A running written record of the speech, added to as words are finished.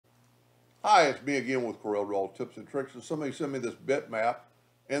Hi, it's me again with Corel Draw Tips and Tricks, and somebody sent me this bitmap,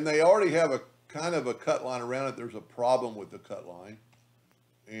 and they already have a kind of a cut line around it. There's a problem with the cut line,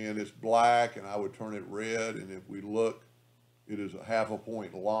 and it's black, and I would turn it red, and if we look, it is a half a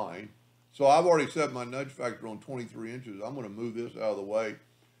point line. So I've already set my nudge factor on 23 inches. I'm going to move this out of the way,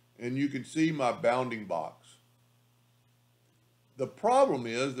 and you can see my bounding box. The problem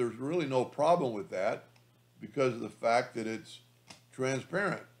is there's really no problem with that because of the fact that it's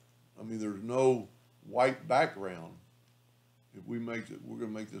transparent. I mean, there's no white background. If we make it, we're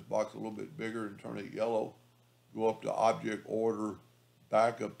going to make this box a little bit bigger and turn it yellow. Go up to Object, Order,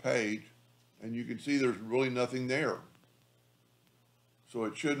 Back of Page, and you can see there's really nothing there. So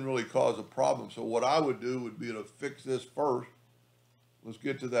it shouldn't really cause a problem. So what I would do would be to fix this first. Let's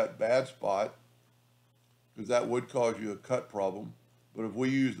get to that bad spot, because that would cause you a cut problem. But if we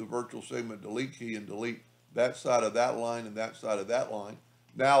use the virtual segment delete key and delete that side of that line and that side of that line,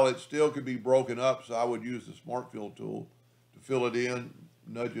 now it still could be broken up, so I would use the Smart Fill tool to fill it in,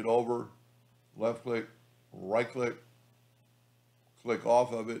 nudge it over, left click, right click, click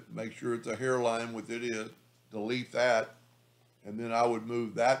off of it, make sure it's a hairline, which it is, delete that, and then I would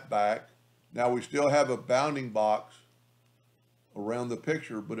move that back. Now we still have a bounding box around the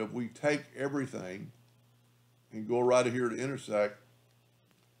picture, but if we take everything and go right here to intersect,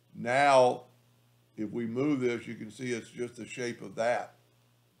 now if we move this, you can see it's just the shape of that.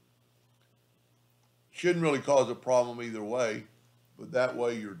 Shouldn't really cause a problem either way, but that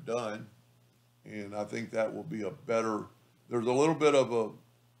way you're done. And I think that will be a better, there's a little bit of a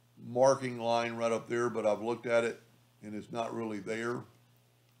marking line right up there, but I've looked at it and it's not really there.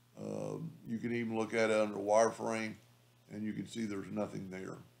 You can even look at it under wireframe and you can see there's nothing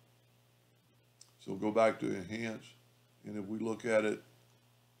there. So go back to Enhance, and if we look at it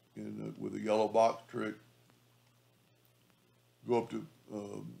with a yellow box trick, go up to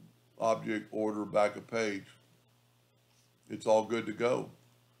Object, Order, Back of Page, it's all good to go.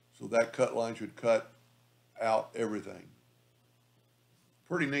 So that cut line should cut out everything.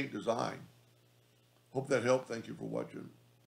 Pretty neat design. Hope that helped. Thank you for watching.